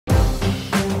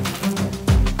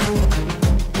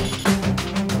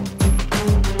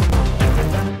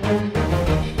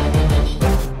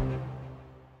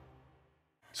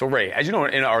So Ray, as you know,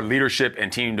 in our leadership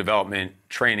and team development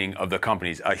training of the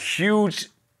companies, a huge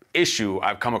issue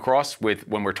I've come across with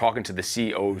when we're talking to the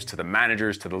CEOs, to the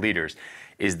managers, to the leaders,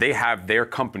 is they have their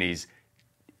companies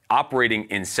operating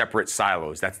in separate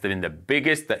silos. That's been the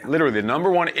biggest, literally the number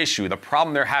one issue, the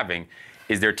problem they're having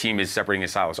is their team is separating in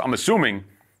silos. So I'm assuming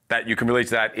that you can relate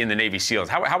to that in the Navy SEALs.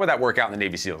 How would that work out in the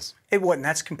Navy SEAls? It wouldn't.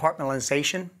 That's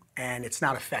compartmentalization, and it's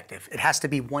not effective. It has to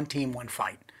be one team, one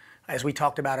fight. As we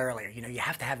talked about earlier, you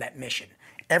have to have that mission.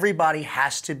 Everybody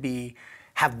has to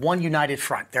have one united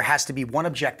front. There has to be one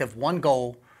objective, one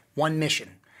goal, one mission.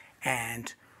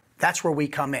 And that's where we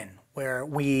come in, where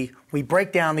we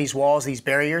break down these walls, these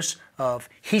barriers of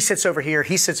he sits over here,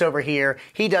 he sits over here,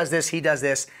 he does this, he does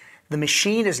this. The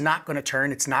machine is not going to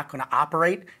turn, it's not going to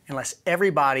operate unless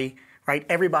everybody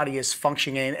is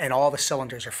functioning and all the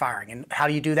cylinders are firing. And how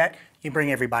do you do that? You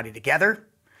bring everybody together,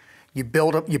 you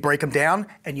break them down,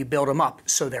 and you build them up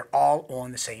so they're all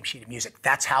on the same sheet of music.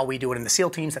 That's how we do it in the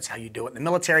SEAL teams. That's how you do it in the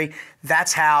military.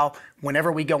 That's how,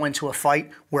 whenever we go into a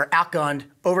fight, we're outgunned,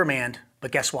 overmanned,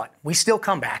 but guess what? We still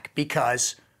come back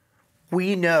because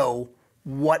we know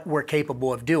what we're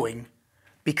capable of doing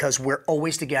because we're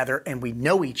always together and we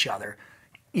know each other,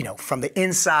 from the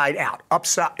inside out,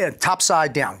 top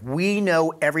side down. We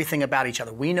know everything about each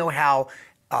other. We know how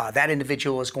that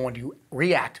individual is going to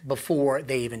react before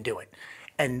they even do it.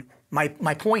 And my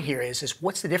point here is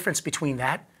what's the difference between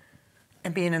that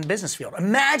and being in the business field?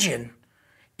 Imagine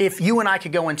if you and I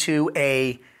could go into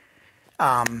a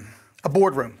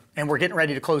boardroom and we're getting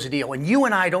ready to close a deal, and you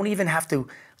and I don't even have to,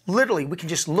 literally, we can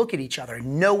just look at each other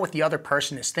and know what the other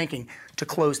person is thinking to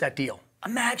close that deal.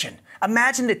 Imagine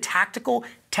the tactical,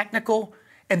 technical,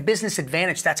 and business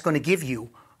advantage that's going to give you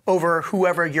over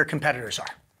whoever your competitors are.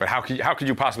 But how could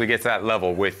you possibly get to that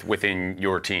level within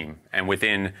your team and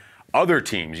within other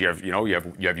teams? You have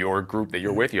your group that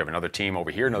you're with. You have another team over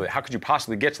here. How could you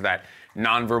possibly get to that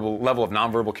level of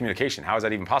nonverbal communication? How is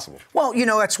that even possible? Well,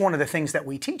 that's one of the things that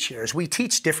we teach here. Is we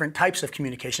teach different types of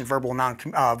communication, verbal and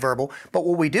non-verbal. But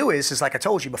what we do is like I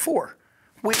told you before,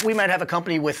 we might have a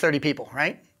company with 30 people,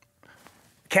 right?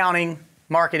 Accounting,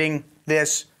 marketing,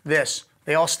 this.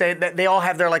 They all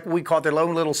have their, like we call it, their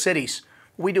own little cities.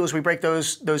 What we do is we break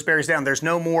those barriers down. There's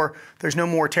no more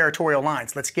territorial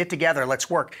lines. Let's get together. Let's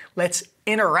work. Let's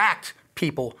interact,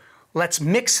 people. Let's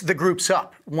mix the groups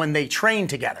up when they train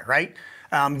together, right?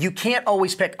 You can't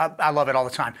always pick. I love it all the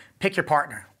time. Pick your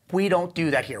partner. We don't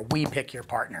do that here. We pick your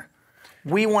partner.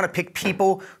 We want to pick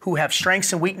people who have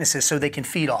strengths and weaknesses so they can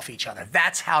feed off each other.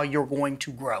 That's how you're going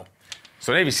to grow.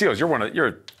 So Navy SEALs,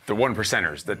 you're the one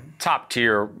percenters, the top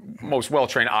tier, most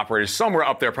well-trained operators, somewhere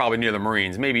up there probably near the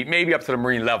Marines, maybe up to the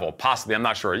Marine level, possibly, I'm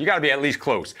not sure. You got to be at least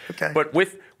close. Okay. But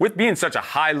with being such a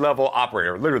high-level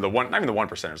operator, literally not even the one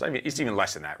percenters, I mean, it's even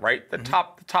less than that, right? The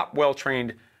top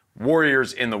well-trained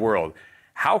warriors in the world,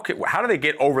 how do they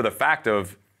get over the fact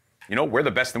of, we're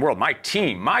the best in the world?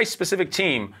 My specific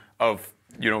team of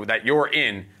that you're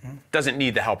in doesn't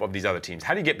need the help of these other teams.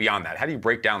 How do you get beyond that? How do you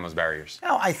break down those barriers?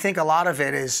 I think a lot of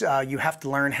it is you have to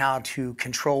learn how to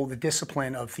control the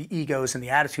discipline of the egos and the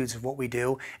attitudes of what we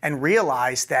do and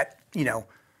realize that,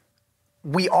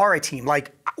 we are a team.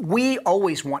 Like, we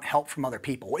always want help from other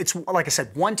people. It's, like I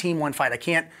said, one team, one fight. I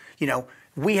can't,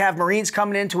 we have Marines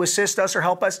coming in to assist us or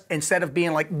help us instead of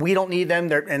being like, we don't need them.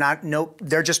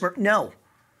 No.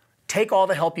 Take all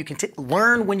the help you can take.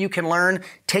 Learn when you can learn.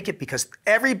 Take it because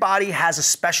everybody has a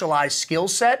specialized skill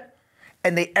set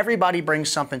and everybody brings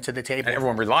something to the table. And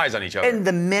everyone relies on each other. And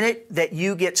the minute that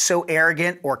you get so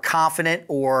arrogant or confident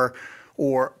or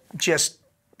just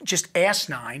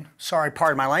asinine, sorry,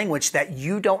 pardon my language, that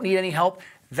you don't need any help,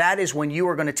 that is when you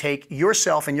are going to take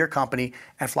yourself and your company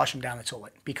and flush them down the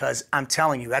toilet. Because I'm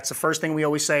telling you, that's the first thing we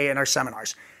always say in our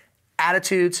seminars.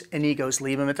 Attitudes and egos,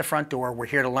 leave them at the front door. We're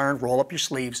here to learn. Roll up your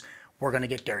sleeves. We're going to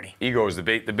get dirty. Ego is the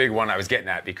big one I was getting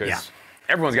at because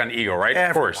everyone's got an ego, right?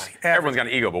 Of course, everyone's got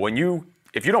an ego. But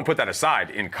if you don't put that aside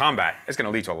in combat, it's going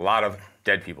to lead to a lot of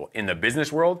dead people. In the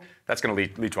business world, that's going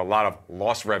to lead to a lot of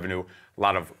lost revenue, a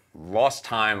lot of lost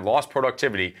time, lost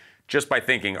productivity, just by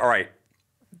thinking, all right,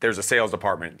 there's a sales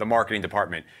department, the marketing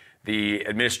department, the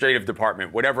administrative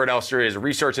department, whatever else there is,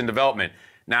 research and development.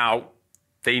 Now,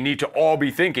 they need to all be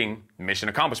thinking mission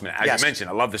accomplishment. As you mentioned,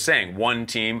 I love the saying, one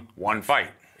team, one fight.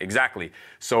 Exactly.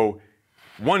 So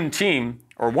one team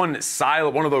or one silo,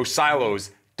 one of those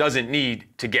silos doesn't need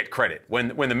to get credit.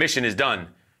 When the mission is done,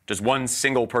 does one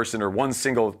single person or one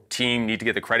single team need to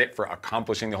get the credit for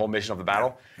accomplishing the whole mission of the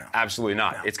battle? No. Absolutely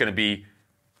not. No. It's going to be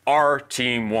our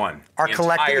team won. Our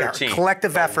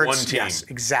collective efforts. One team. Yes,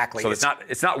 exactly. So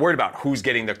it's not worried about who's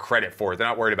getting the credit for it. They're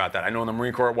not worried about that. I know in the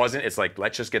Marine Corps it wasn't. It's like,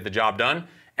 let's just get the job done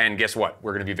and guess what?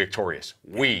 We're going to be victorious.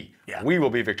 We will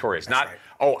be victorious. That's Not, right.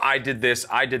 oh, I did this,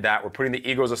 I did that. We're putting the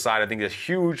egos aside. I think a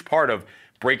huge part of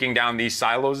breaking down these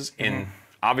silos in,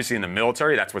 obviously in the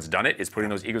military, that's what's done it, is putting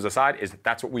those egos aside, is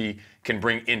that's what we can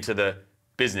bring into the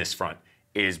business front,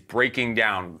 is breaking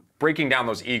down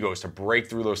those egos to break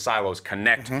through those silos,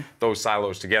 connect those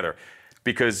silos together.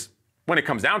 Because when it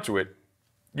comes down to it,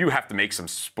 you have to make some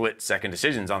split-second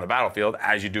decisions on the battlefield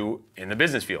as you do in the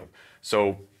business field.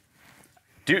 So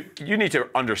you need to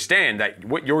understand that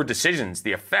what your decisions,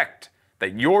 the effect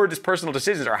that your personal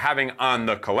decisions are having on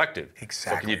the collective.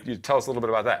 Exactly. So can you tell us a little bit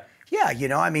about that?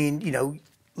 Yeah, I mean,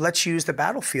 let's use the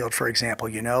battlefield, for example.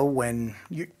 When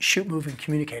you shoot, move, and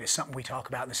communicate is something we talk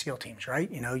about in the SEAL teams, right?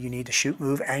 You need to shoot,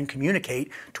 move, and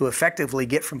communicate to effectively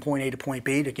get from point A to point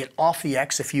B, to get off the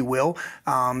X, if you will,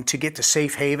 to get to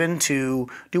safe haven, to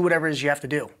do whatever it is you have to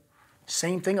do.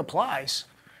 Same thing applies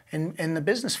in the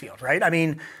business field, right? I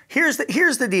mean, here's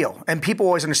the deal, and people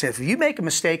always understand, if you make a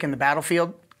mistake in the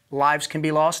battlefield, lives can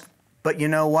be lost. But you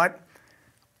know what?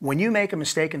 When you make a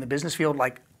mistake in the business field,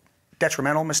 like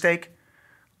detrimental mistake,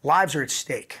 lives are at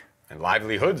stake. And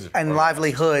livelihoods. And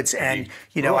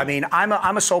I mean,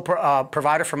 I'm a sole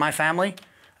provider for my family.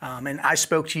 And I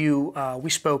spoke to you, we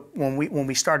spoke when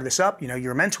we started this up, you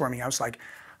were mentoring me. I was like,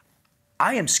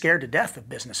 I am scared to death of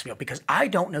business field because I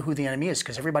don't know who the enemy is,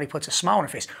 because everybody puts a smile on their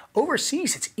face.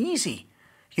 Overseas, it's easy.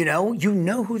 You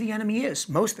know who the enemy is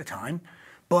most of the time.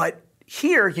 But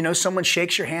here, someone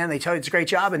shakes your hand, they tell you it's a great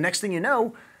job, and next thing you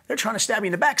know, they're trying to stab you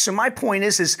in the back. So my point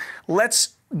is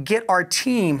let's get our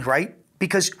team, right?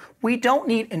 Because we don't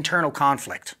need internal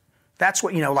conflict. That's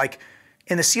what, like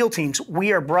in the SEAL teams,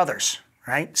 we are brothers,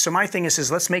 right? So my thing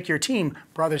is let's make your team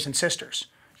brothers and sisters.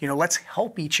 Let's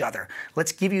help each other.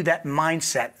 Let's give you that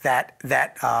mindset,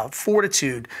 that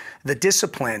fortitude, the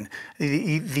discipline,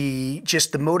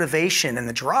 just the motivation and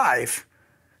the drive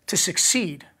to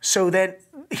succeed. So that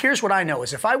here's what I know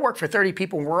is if I work for 30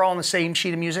 people and we're all on the same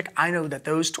sheet of music, I know that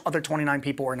those other 29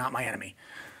 people are not my enemy.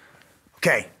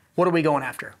 Okay, what are we going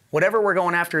after? Whatever we're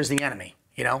going after is the enemy,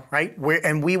 right?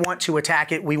 And we want to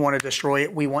attack it, we want to destroy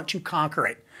it, we want to conquer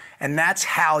it. And that's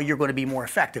how you're going to be more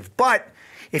effective. But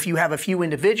if you have a few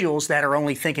individuals that are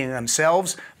only thinking of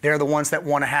themselves, they're the ones that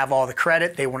want to have all the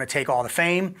credit, they want to take all the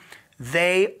fame,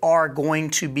 they are going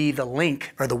to be the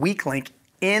link or the weak link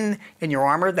in your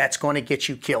armor that's going to get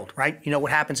you killed, right?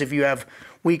 What happens if you have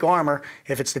weak armor,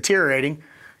 if it's deteriorating,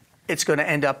 it's going to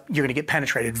end up, you're going to get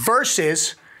penetrated,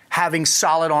 versus having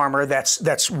solid armor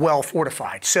that's well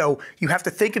fortified. So you have to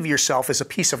think of yourself as a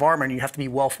piece of armor and you have to be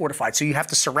well fortified. So you have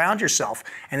to surround yourself,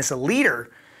 and as a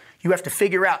leader, you have to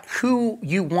figure out who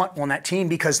you want on that team,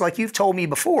 because like you've told me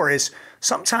before, is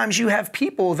sometimes you have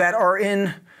people that are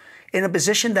in a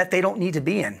position that they don't need to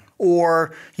be in,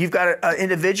 or you've got an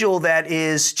individual that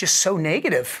is just so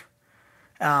negative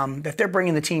that they're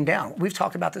bringing the team down. We've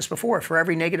talked about this before. For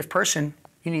every negative person,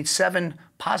 you need 7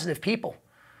 positive people.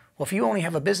 Well, if you only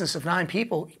have a business of 9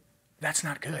 people, that's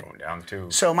not good. Going down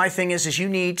too. So my thing is you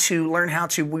need to learn how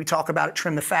to, we talk about it,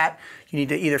 trim the fat. You need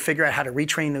to either figure out how to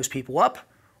retrain those people up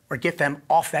or get them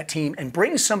off that team and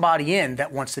bring somebody in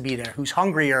that wants to be there, who's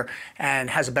hungrier and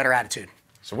has a better attitude.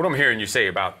 So what I'm hearing you say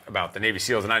about the Navy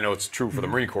SEALs, and I know it's true for the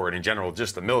Marine Corps and in general,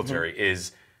 just the military,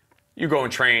 is you go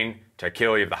and train to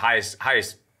kill. You have the highest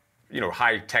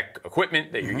high-tech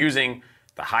equipment that you're using,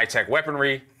 the high-tech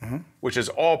weaponry, which is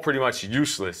all pretty much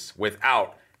useless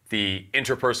without the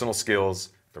interpersonal skills,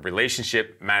 the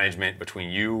relationship management between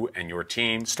you and your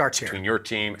team, starts here. Between your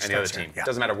team and the other team. Yeah. It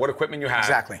doesn't matter what equipment you have.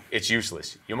 Exactly. It's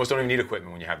useless. You almost don't even need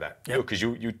equipment when you have that. Because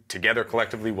you together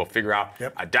collectively will figure out,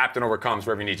 Yep. adapt and overcome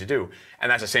whatever you need to do.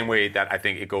 And that's the same way that I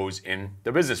think it goes in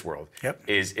the business world. Yep.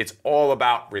 It's all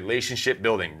about relationship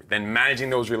building, then managing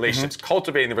those relationships,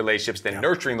 cultivating the relationships, then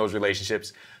nurturing those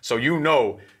relationships. So you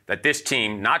know that this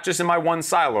team, not just in my one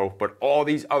silo, but all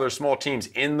these other small teams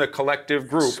in the collective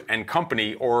group and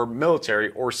company or military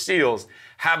or SEALs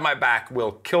have my back,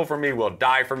 will kill for me, will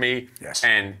die for me,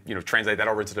 and translate that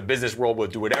over into the business world, will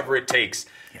do whatever it takes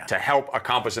to help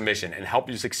accomplish a mission and help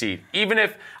you succeed. Even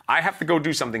if I have to go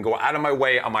do something, go out of my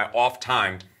way on my off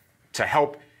time to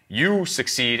help you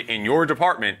succeed in your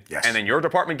department, and then your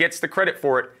department gets the credit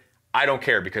for it, I don't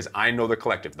care, because I know the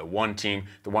collective, the one team,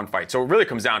 the one fight. So it really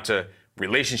comes down to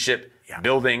relationship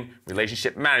building,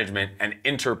 relationship management, and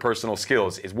interpersonal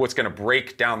skills is what's going to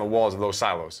break down the walls of those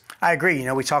silos. I agree.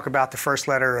 We talk about the first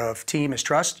letter of team is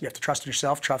trust. You have to trust in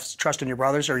yourself, trust in your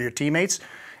brothers or your teammates.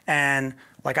 And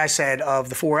like I said, of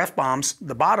the 4 F-bombs,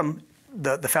 the bottom,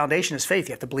 the foundation is faith.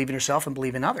 You have to believe in yourself and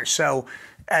believe in others. So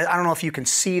I don't know if you can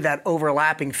see that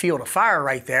overlapping field of fire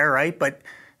right there, right? But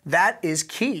That is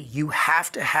key. You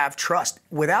have to have trust.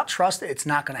 Without trust, it's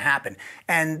not going to happen.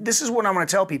 And this is what I'm going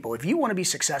to tell people. If you want to be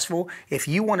successful, if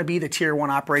you want to be the Tier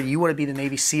 1 operator, you want to be the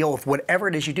Navy SEAL, of whatever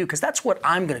it is you do, because that's what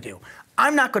I'm going to do.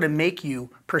 I'm not going to make you,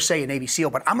 per se, a Navy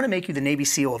SEAL, but I'm going to make you the Navy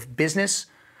SEAL of business,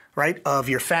 right, of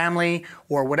your family,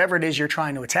 or whatever it is you're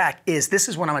trying to attack. This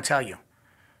is what I'm going to tell you.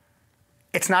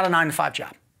 It's not a 9-to-5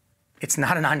 job. It's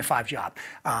not a 9-to-5 job.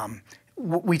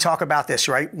 We talk about this,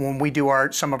 right? When we do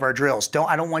some of our drills.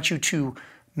 I don't want you to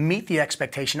meet the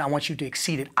expectation. I want you to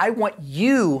exceed it. I want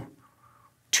you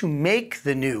to make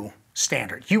the new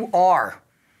standard. You are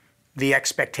the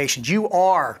expectations. You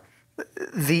are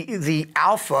the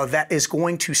alpha that is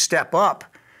going to step up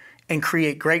and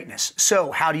create greatness.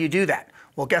 So how do you do that?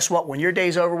 Well, guess what? When your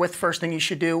day's over with, first thing you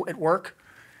should do at work,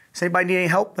 does anybody need any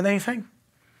help with anything?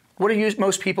 What do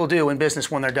most people do in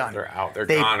business when they're done? They're out. They're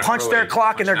gone. They punch their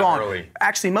clock and they're gone. Early.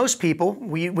 Actually, most people,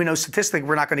 we know statistically,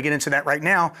 we're not going to get into that right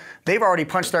now, they've already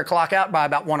punched their clock out by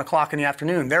about 1 o'clock in the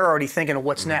afternoon. They're already thinking of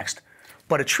what's next.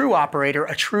 But a true operator,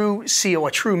 a true SEAL,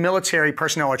 a true military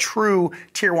personnel, a true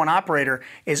Tier 1 operator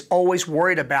is always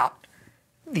worried about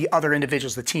the other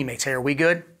individuals, the teammates. Hey, are we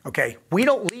good? Okay. We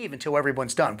don't leave until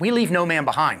everyone's done. We leave no man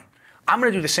behind. I'm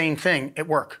going to do the same thing at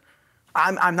work.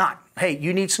 I'm not. Hey,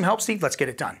 you need some help, Steve? Let's get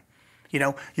it done. You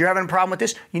know, you're having a problem with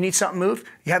this, you need something moved,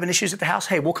 you're having issues at the house,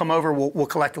 hey, we'll come over, we'll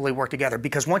collectively work together.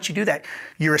 Because once you do that,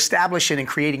 you're establishing and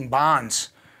creating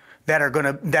bonds that are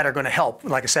gonna help.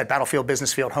 Like I said, battlefield,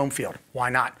 business field, home field. Why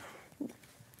not?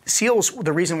 SEALs,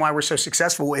 the reason why we're so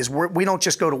successful is we don't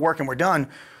just go to work and we're done.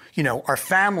 You know, our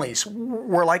families,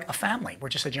 we're like a family. We're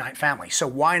just a giant family. So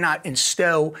why not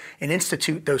instill and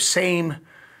institute those same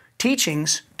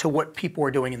teachings to what people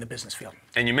are doing in the business field?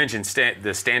 And you mentioned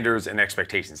the standards and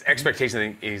expectations.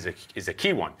 Expectation is a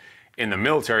key one. In the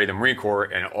military, the Marine Corps,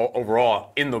 and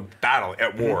overall in the battle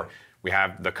at war, we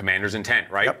have the commander's intent,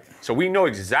 right? Yep. So we know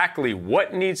exactly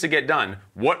what needs to get done,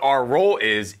 what our role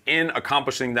is in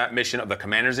accomplishing that mission of the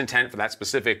commander's intent for that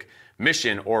specific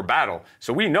mission or battle.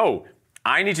 So we know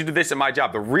I need to do this in my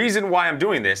job. The reason why I'm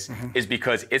doing this is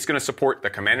because it's going to support the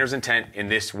commander's intent in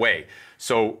this way.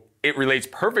 So it relates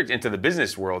perfect into the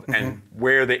business world and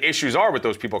where the issues are with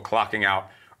those people clocking out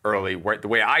early. Where, the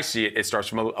way I see it, it starts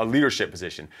from a leadership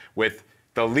position with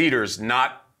the leaders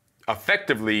not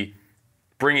effectively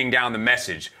bringing down the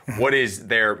message. What is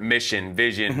their mission,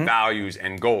 vision, values,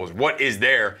 and goals? What is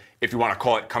their, if you want to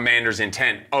call it, commander's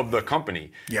intent of the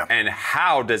company? Yeah. And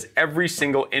how does every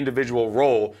single individual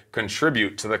role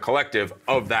contribute to the collective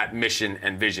of that mission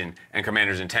and vision and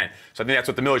commander's intent? So I think that's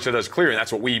what the military does clear, and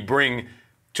that's what we bring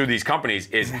to these companies,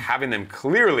 is having them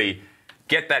clearly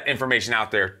get that information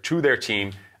out there to their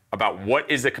team about what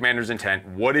is the commander's intent,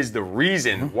 what is the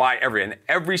reason why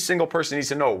every single person needs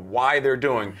to know why they're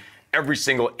doing every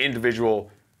single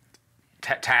individual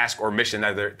task or mission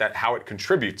that how it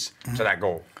contributes to that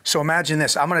goal. So imagine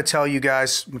this. I'm going to tell you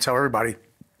guys, I'm going to tell everybody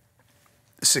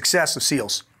the success of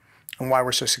SEALs and why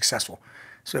we're so successful.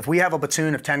 So if we have a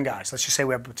platoon of 10 guys, let's just say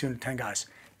we have a platoon of 10 guys,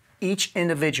 each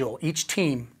individual, each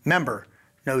team member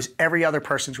knows every other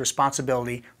person's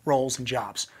responsibility, roles, and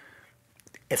jobs.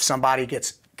 If somebody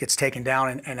gets taken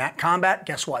down in that combat,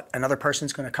 guess what? Another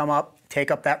person's going to come up, take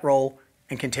up that role,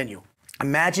 and continue.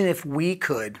 Imagine if we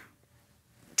could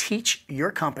teach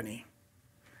your company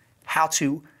how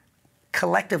to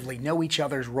collectively know each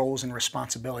other's roles and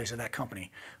responsibilities of that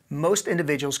company. Most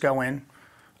individuals go in,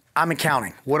 I'm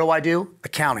accounting. What do I do?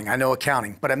 Accounting. I know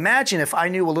accounting. But imagine if I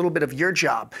knew a little bit of your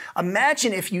job.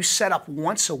 Imagine if you set up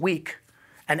once a week,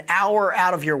 an hour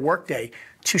out of your workday,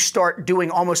 to start doing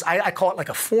almost, I call it like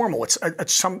a formal, it's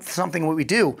something what we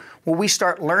do, where we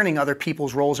start learning other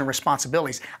people's roles and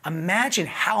responsibilities. Imagine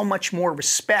how much more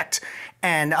respect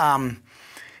and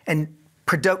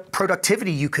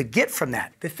productivity you could get from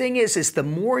that. The thing is the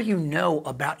more you know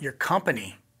about your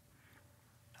company,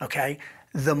 okay,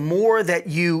 the more that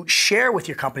you share with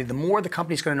your company, the more the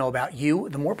company's going to know about you,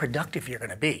 the more productive you're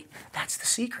going to be. That's the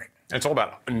secret. It's all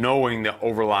about knowing the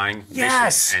overlying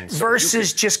yes, mission. And so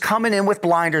versus just coming in with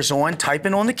blinders on,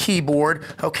 typing on the keyboard,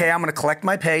 okay, I'm going to collect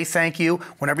my pay, thank you.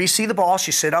 Whenever you see the boss,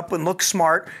 you sit up and look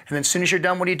smart, and then as soon as you're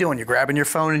done, what are you doing? You're grabbing your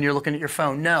phone and you're looking at your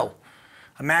phone. No.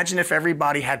 Imagine if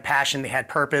everybody had passion, they had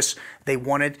purpose, they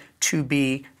wanted to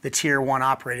be the Tier 1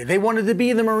 operator. They wanted to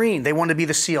be the Marine, they wanted to be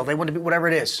the SEAL, they wanted to be whatever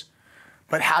it is.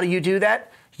 But how do you do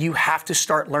that? You have to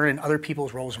start learning other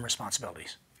people's roles and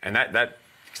responsibilities. And that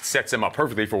sets them up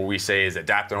perfectly for what we say is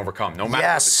adapt and overcome. No matter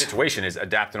what the situation is,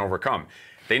 adapt and overcome.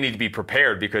 They need to be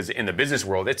prepared because in the business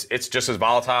world, it's just as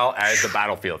volatile as the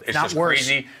battlefield. It's just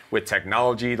crazy with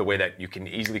technology, the way that you can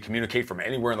easily communicate from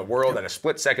anywhere in the world at a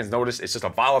split second's notice. It's just a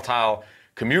volatile,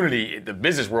 community, the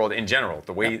business world in general,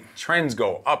 the way trends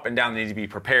go up and down, they need to be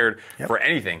prepared for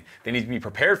anything. They need to be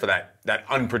prepared for that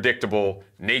unpredictable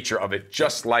nature of it,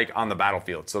 just like on the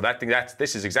battlefield. So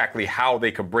this is exactly how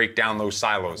they could break down those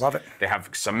silos. Love it. They have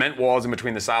cement walls in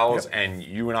between the silos, and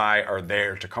you and I are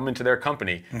there to come into their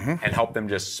company and help them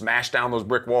just smash down those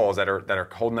brick walls that are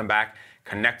holding them back,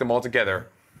 connect them all together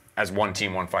as one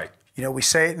team, one fight. You know, we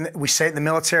say it in the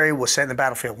military, we'll say it in the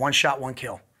battlefield, one shot, one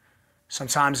kill.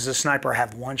 Sometimes as a sniper, I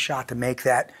have one shot to make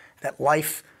that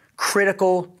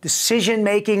life-critical,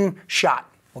 decision-making shot.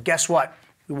 Well, guess what?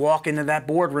 We walk into that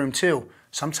boardroom, too.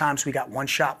 Sometimes we got one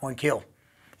shot, one kill.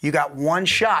 You got one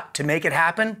shot to make it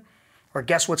happen, or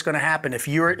guess what's going to happen if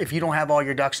you don't have all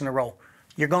your ducks in a row?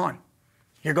 You're gone.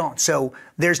 You're gone. So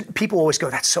people always go,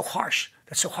 that's so harsh.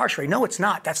 That's so harsh, Ray. No, it's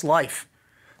not. That's life.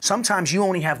 Sometimes you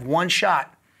only have one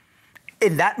shot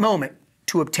in that moment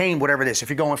to obtain whatever it is. If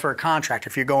you're going for a contract,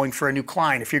 if you're going for a new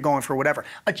client, if you're going for whatever,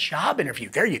 a job interview.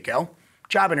 There you go.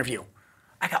 Job interview.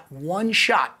 I got one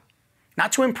shot,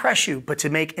 not to impress you, but to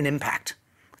make an impact.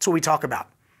 That's what we talk about.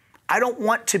 I don't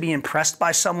want to be impressed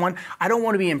by someone. I don't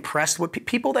want to be impressed with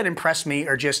people that impress me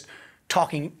are just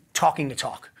talking to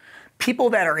talk. People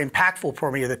that are impactful for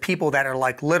me are the people that are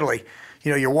like literally, you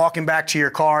know, you're walking back to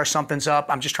your car, something's up.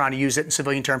 I'm just trying to use it in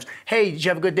civilian terms. Hey, did you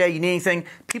have a good day? You need anything?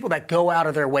 People that go out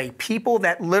of their way. People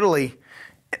that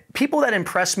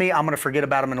impress me, I'm going to forget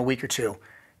about them in a week or two.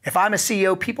 If I'm a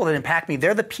CEO, people that impact me,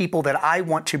 they're the people that I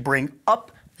want to bring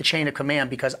up the chain of command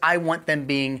because I want them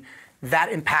being that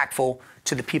impactful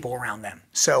to the people around them.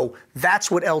 So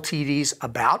that's what LTD's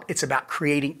about. It's about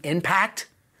creating impact.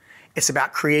 It's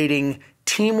about creating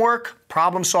teamwork,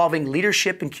 problem solving,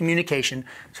 leadership, and communication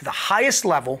to the highest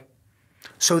level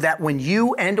so that when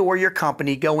you and or your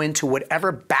company go into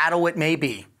whatever battle it may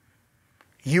be,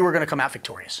 you are going to come out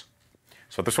victorious.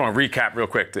 So I just want to recap real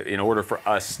quick. In order for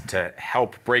us to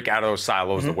help break out of those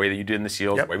silos, the way that you did in the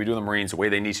SEALs, the way we do in the Marines, the way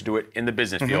they need to do it in the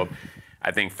business field,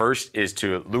 I think first is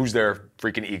to lose their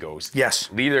freaking egos. Yes.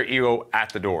 Leave their ego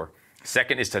at the door.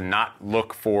 Second is to not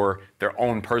look for their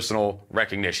own personal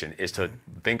recognition, is to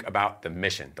think about the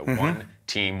mission, the one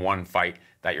team, one fight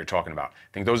that you're talking about.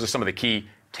 I think those are some of the key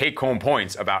take-home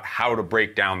points about how to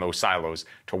break down those silos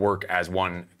to work as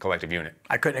one collective unit.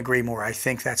 I couldn't agree more. I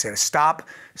think that's it.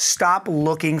 Stop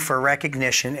looking for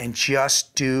recognition and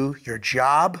just do your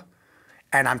job.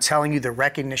 And I'm telling you, the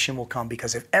recognition will come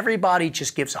because if everybody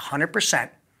just gives 100%,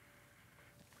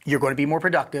 you're going to be more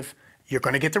productive. You're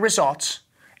going to get the results.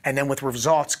 And then with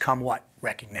results come what?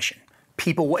 Recognition.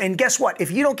 People will, and guess what? If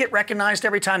you don't get recognized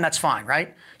every time, that's fine,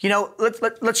 right? You know,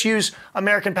 let's use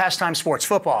American pastime sports,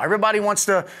 football. Everybody wants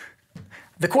the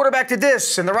quarterback did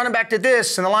this, and the running back did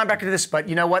this, and the linebacker did this. But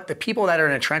you know what? The people that are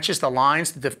in the trenches, the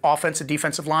lines, the offensive,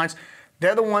 defensive lines,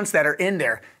 they're the ones that are in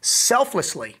there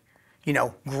selflessly, you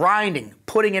know, grinding,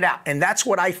 putting it out. And that's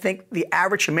what I think the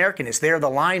average American is. They're the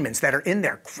linemen that are in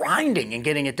there grinding and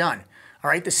getting it done. All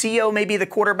right, the CEO may be the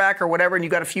quarterback or whatever, and you've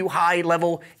got a few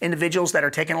high-level individuals that are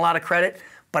taking a lot of credit.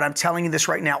 But I'm telling you this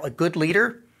right now, a good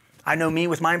leader, I know me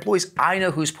with my employees, I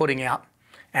know who's putting out,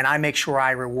 and I make sure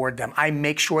I reward them. I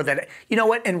make sure that, you know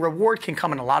what, and reward can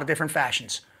come in a lot of different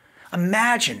fashions.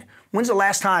 Imagine, when's the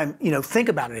last time, you know, think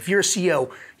about it. If you're a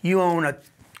CEO, you own a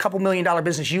couple $1 million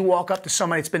business, you walk up to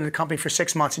somebody that's been in the company for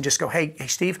 6 months and just go, hey,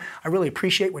 Steve, I really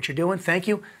appreciate what you're doing. Thank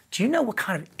you. Do you know what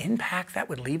kind of impact that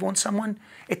would leave on someone?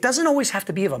 It doesn't always have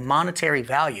to be of a monetary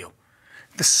value.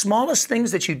 The smallest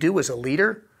things that you do as a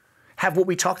leader have what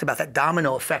we talked about, that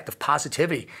domino effect of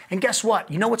positivity. And guess what?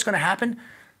 You know what's going to happen?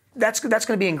 That's going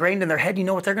to be ingrained in their head. You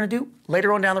know what they're going to do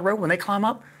later on down the road when they climb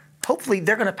up? Hopefully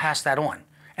they're going to pass that on.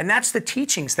 And that's the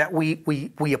teachings that we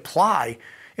apply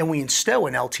and we instill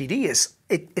in LTD is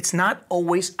it's not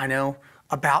always, I know,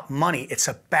 about money. It's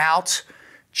about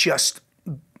just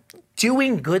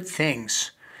doing good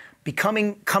things,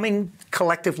 coming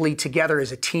collectively together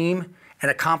as a team and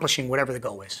accomplishing whatever the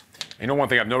goal is. You know, one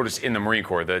thing I've noticed in the Marine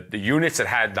Corps, the units that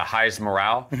had the highest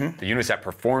morale, the units that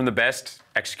performed the best,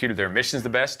 executed their missions the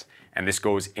best, and this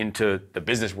goes into the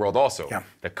business world also. Yeah.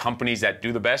 The companies that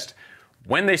do the best,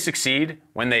 when they succeed,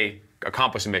 when they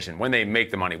accomplish a mission, when they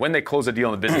make the money, when they close a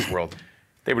deal in the business world,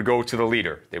 they would go to the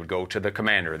leader, they would go to the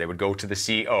commander, they would go to the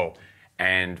CEO,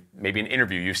 and maybe an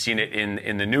interview. You've seen it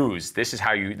in the news. This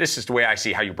is the way I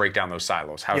see how you break down those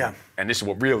silos. And this is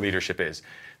what real leadership is.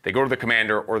 They go to the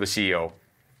commander or the CEO,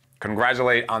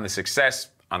 congratulate on the success,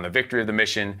 on the victory of the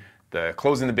mission, the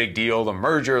closing the big deal, the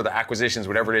merger, the acquisitions,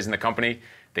 whatever it is in the company.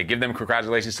 They give them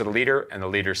congratulations to the leader, and the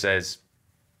leader says,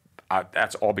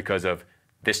 that's all because of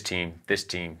this team, this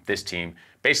team, this team,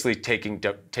 basically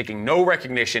taking no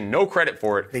recognition, no credit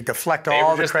for it. They deflect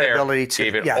all the credibility to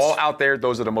gave it all out there.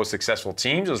 Those are the most successful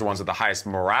teams. Those are the ones with the highest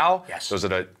morale. Yes. Those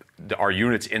are our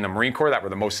units in the Marine Corps that were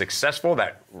the most successful,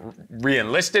 that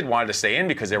re-enlisted, wanted to stay in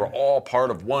because they were all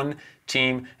part of one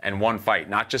team and one fight,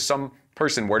 not just some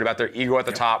person worried about their ego at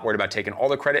the top, worried about taking all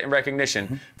the credit and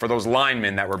recognition for those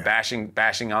linemen that were bashing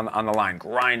on the line,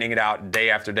 grinding it out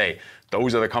day after day.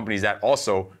 Those are the companies that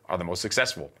also are the most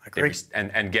successful. Agree.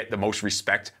 And get the most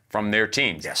respect from their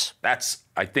teams. Yes. That's,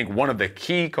 I think, one of the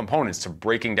key components to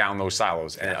breaking down those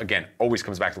silos. And again, always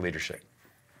comes back to leadership.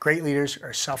 Great leaders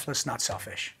are selfless, not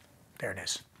selfish. There it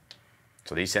is.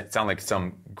 So these sound like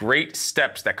some great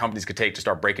steps that companies could take to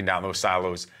start breaking down those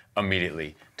silos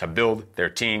immediately to build their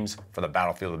teams for the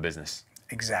battlefield of business.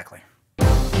 Exactly.